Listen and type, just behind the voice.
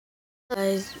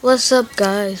Guys, what's up,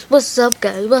 guys? What's up,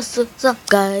 guys? What's up,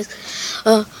 guys?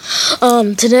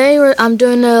 Today I'm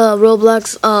doing a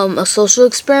Roblox a social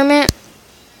experiment.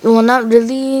 Well, not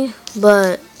really,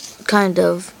 but kind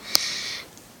of.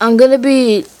 I'm gonna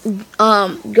be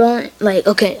going like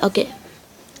okay.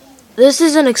 This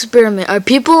is an experiment. Are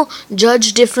people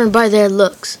judged different by their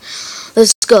looks?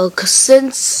 Let's go.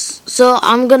 So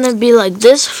I'm gonna be like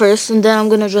this first, and then I'm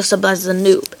gonna dress up as a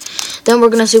noob. Then we're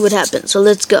gonna see what happens. So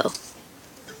let's go.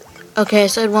 Okay,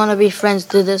 so I'd want to be friends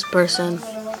to this person.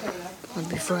 Want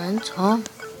to be friends, huh? Want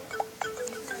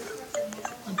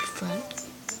to be friends?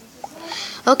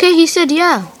 Okay, he said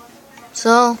yeah.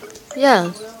 So,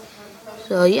 yeah.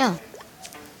 So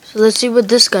let's see what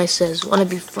this guy says. Want to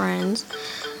be friends?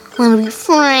 Want to be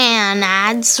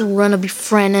friends? Want to be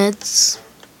friends?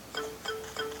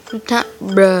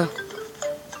 Bruh.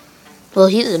 Well,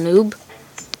 he's a noob.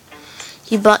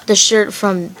 He bought the shirt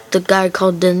from the guy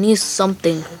called Denise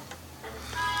something.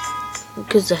 Who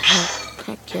gives a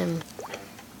heck him?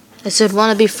 I said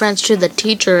want to be friends to the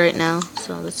teacher right now.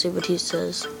 So let's see what he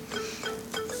says.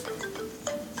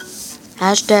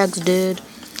 Hashtags, dude.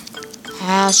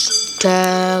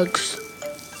 Hashtags.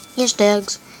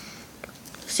 Hashtags.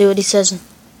 See what he says.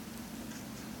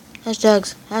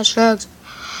 Hashtags. Hashtags.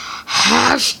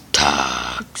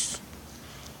 Hashtags.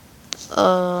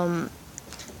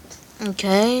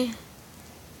 Okay.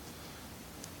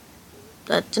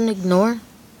 That's an ignore.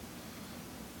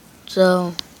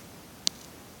 So,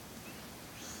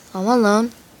 I'm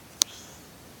alone.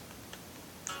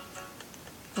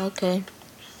 Okay.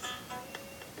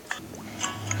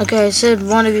 Okay, I said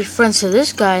want to be friends to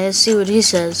this guy. Let's see what he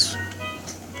says.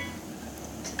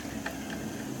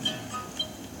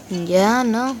 Yeah,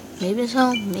 no, maybe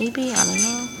so, maybe, I don't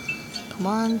know. Come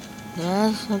on,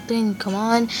 yeah, something, come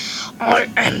on. I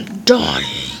am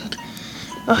dying.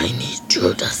 I need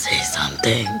you to say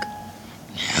something.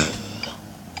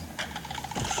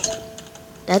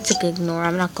 That's a good ignore.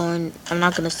 I'm not gonna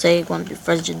say want to be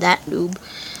friends with that noob.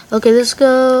 Okay, let's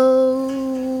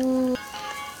go.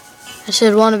 I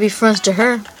said want to be friends to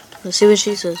her. Let's see what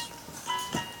she says.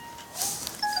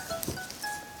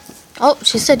 Oh,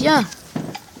 she said yeah.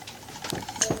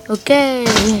 Okay,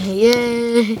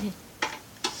 yay.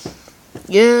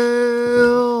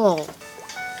 Yeah.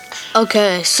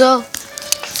 Okay, so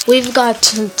we've got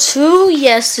 2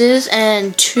 yeses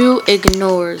and 2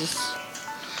 ignores.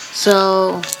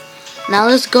 So now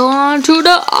let's go on to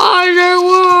the other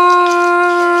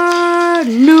one.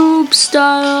 Noob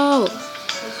style.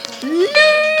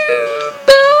 Noob.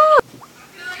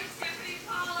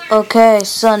 Okay,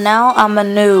 so now I'm a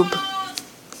noob.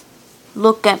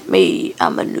 Look at me,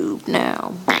 I'm a noob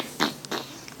now.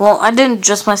 Well, I didn't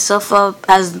dress myself up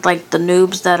as like the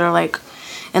noobs that are like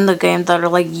in the game that are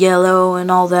like yellow and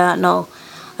all that. No,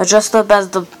 I dressed up as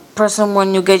the person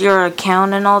when you get your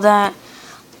account and all that.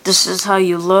 This is how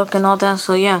you look and all that.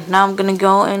 So yeah, now I'm gonna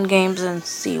go in games and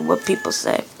see what people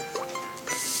say.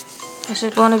 I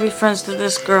said want to be friends to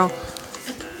this girl.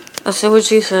 Let's see what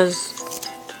she says.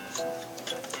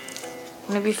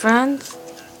 Want to be friends?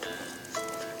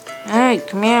 Hey,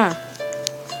 come here.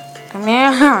 Come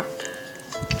here.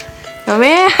 Come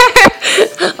here.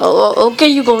 Oh, okay,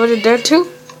 you go over there too?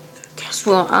 Guess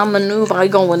what? I'm a noob. I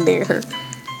go in there.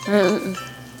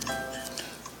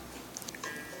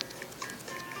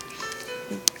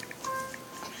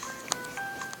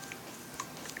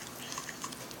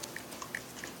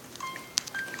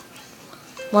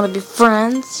 Want to be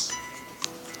friends?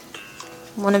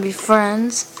 Want to be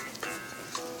friends?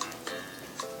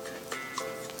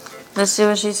 Let's see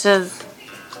what she says.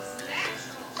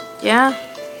 Yeah?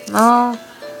 No?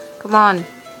 Come on.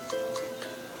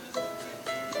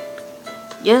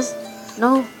 Yes?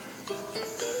 No?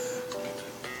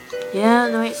 Yeah?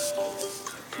 No, wait.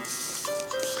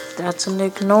 That's an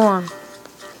ignore.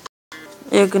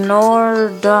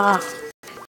 Ignore the.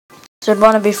 So I'd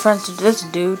want to be friends with this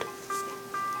dude.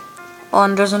 Oh,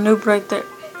 and there's a noob right there.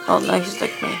 Oh, no, he's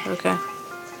like me. Okay.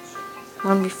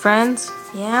 Want to be friends?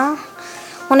 Yeah?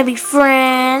 Want to be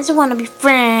friends? Want to be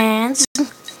friends?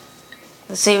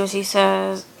 Let's see what he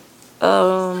says.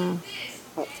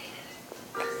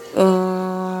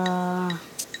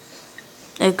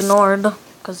 Ignored.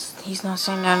 Because he's not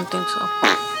saying anything, so.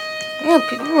 Yeah,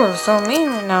 people are so mean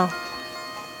right now.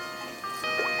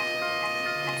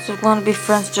 So want to be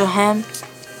friends to him?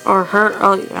 Or her?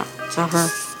 Oh, yeah. It's a her.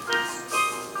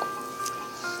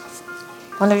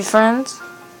 Want to be friends?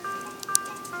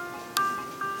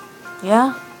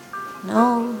 Yeah?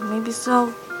 No? Maybe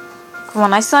so. Come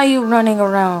on, I saw you running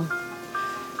around.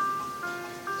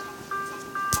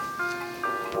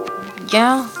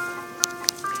 Yeah?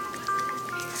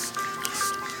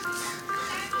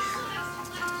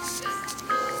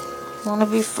 Wanna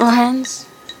be friends?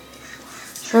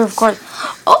 Sure, of course.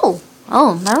 Oh,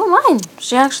 never mind.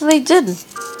 She actually did.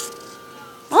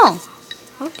 Oh,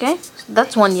 okay.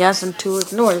 That's one yes and two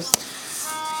ignores.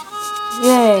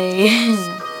 Yay.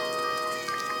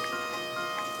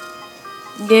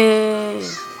 Yay.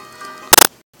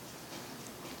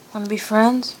 Wanna be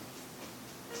friends?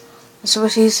 That's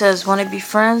what he says. Wanna be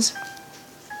friends?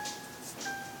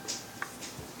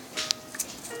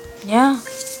 Yeah.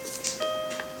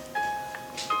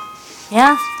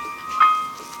 Yeah.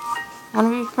 Wanna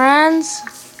be friends?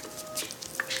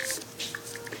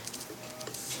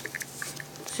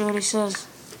 See what he says.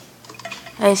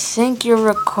 I think you're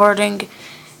recording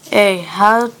a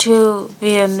how to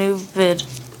be a noob vid.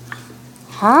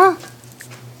 Huh?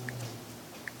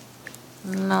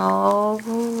 No.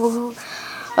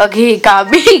 Okay, he got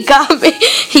me. He got me.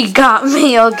 He got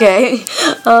me. Okay.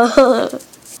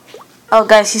 Oh,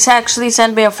 guys, he's actually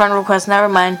sent me a friend request. Never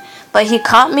mind. But he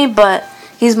caught me, but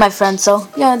he's my friend, so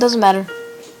yeah, it doesn't matter.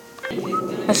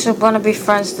 I should want to be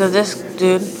friends to this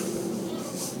dude.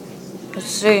 Let's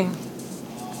see.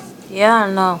 Yeah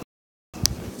or no?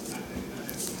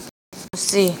 Let's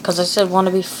see, because I said want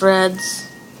to be friends.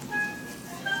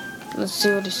 Let's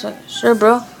see what he said. Sure,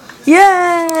 bro.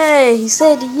 Yay! He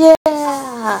said yeah!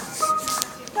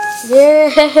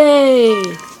 Yay!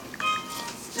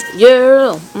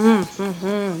 Yeah!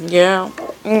 Yeah!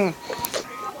 He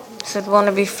said want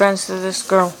to be friends to this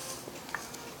girl.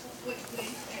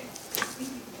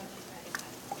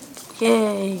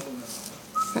 Yay!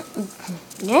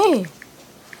 Yay!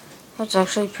 That's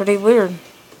actually pretty weird.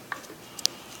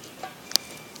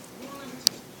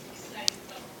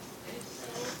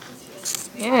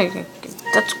 Yeah,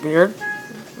 that's weird.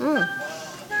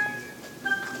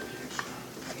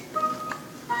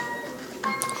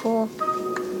 Cool.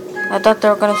 I thought they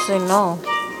were gonna say no.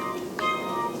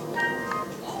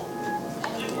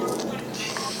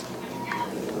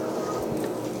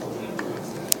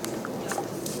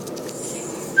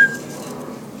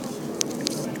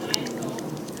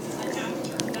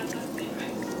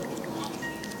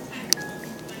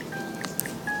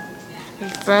 Be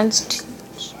friends.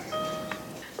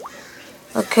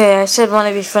 Okay, I said want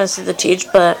to be friends to the teach,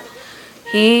 but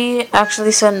he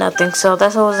actually said nothing, so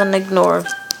that was an ignore.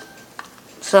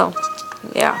 So,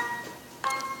 yeah.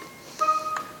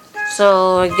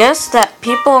 So, I guess that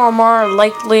people are more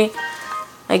likely,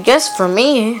 I guess for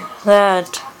me,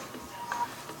 that,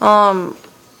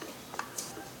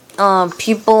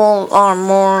 people are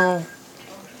more,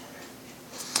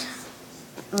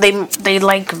 they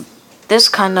like this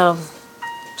kind of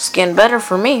skin better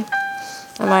for me.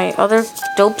 And my other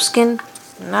dope skin,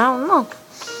 I don't know.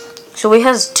 So he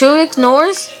has 2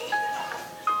 ignores?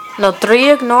 No, 3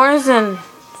 ignores and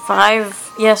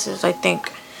 5 yeses, I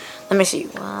think. Let me see.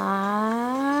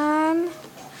 1,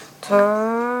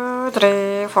 2,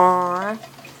 3, 4.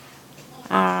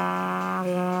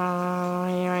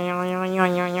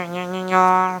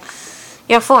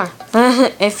 Yeah, 4.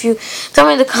 If you tell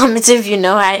me in the comments if you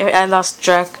know, I lost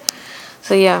track.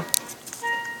 So yeah.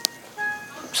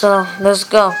 So let's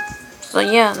go. So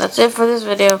yeah, that's it for this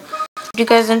video. Hope you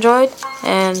guys enjoyed,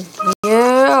 and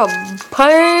yeah,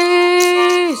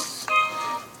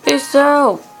 peace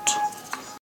out.